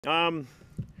Um,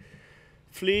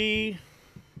 Flea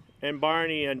and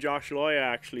Barney and Josh Loya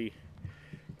actually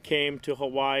came to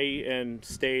Hawaii and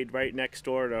stayed right next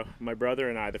door to my brother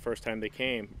and I the first time they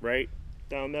came, right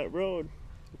down that road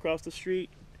across the street.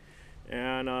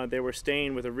 And they were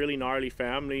staying with a really gnarly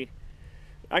family.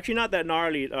 Actually, not that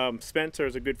gnarly. Spencer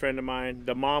is a good friend of mine.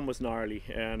 The mom was gnarly,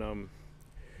 and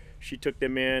she took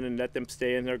them in and let them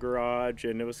stay in their garage,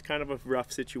 and it was kind of a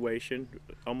rough situation,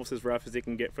 almost as rough as it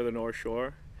can get for the North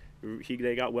Shore.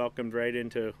 They got welcomed right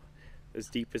into as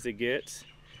deep as it gets,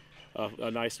 a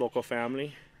nice local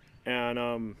family,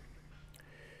 and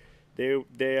they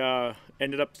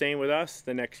ended up staying with us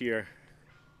the next year.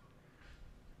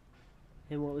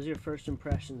 And what was your first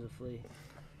impressions of Flea?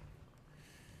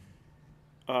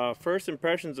 First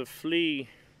impressions of Flea,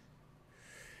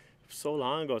 so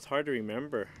long ago, it's hard to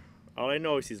remember. All I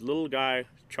know is he's a little guy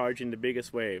charging the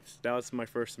biggest waves. That was my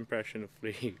first impression of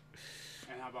Flea.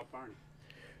 And how about Barney?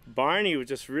 Barney was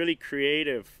just really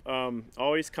creative,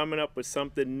 always coming up with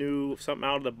something new, something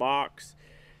out of the box.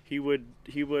 He would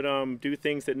do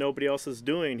things that nobody else is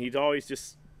doing. He's always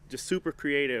just super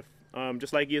creative,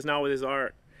 just like he is now with his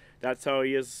art. That's how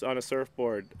he is on a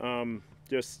surfboard.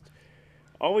 Just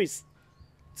always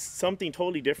something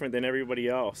totally different than everybody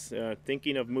else.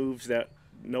 Thinking of moves that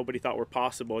nobody thought were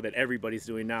possible that everybody's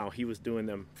doing now. He was doing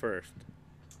them first.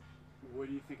 What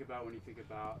do you think about when you think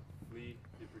about Flea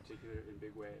in particular in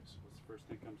big waves? What's the first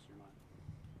thing that comes to your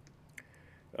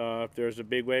mind? If there's a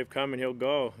big wave coming, he'll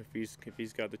go. If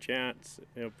he's got the chance,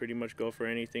 he'll pretty much go for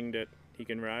anything that he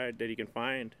can ride, that he can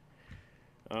find.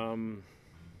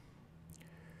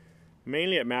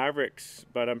 Mainly at Mavericks,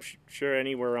 but I'm sure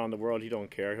anywhere around the world he don't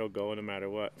care. He'll go no matter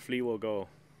what. Flea will go.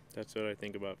 That's what I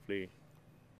think about Flea.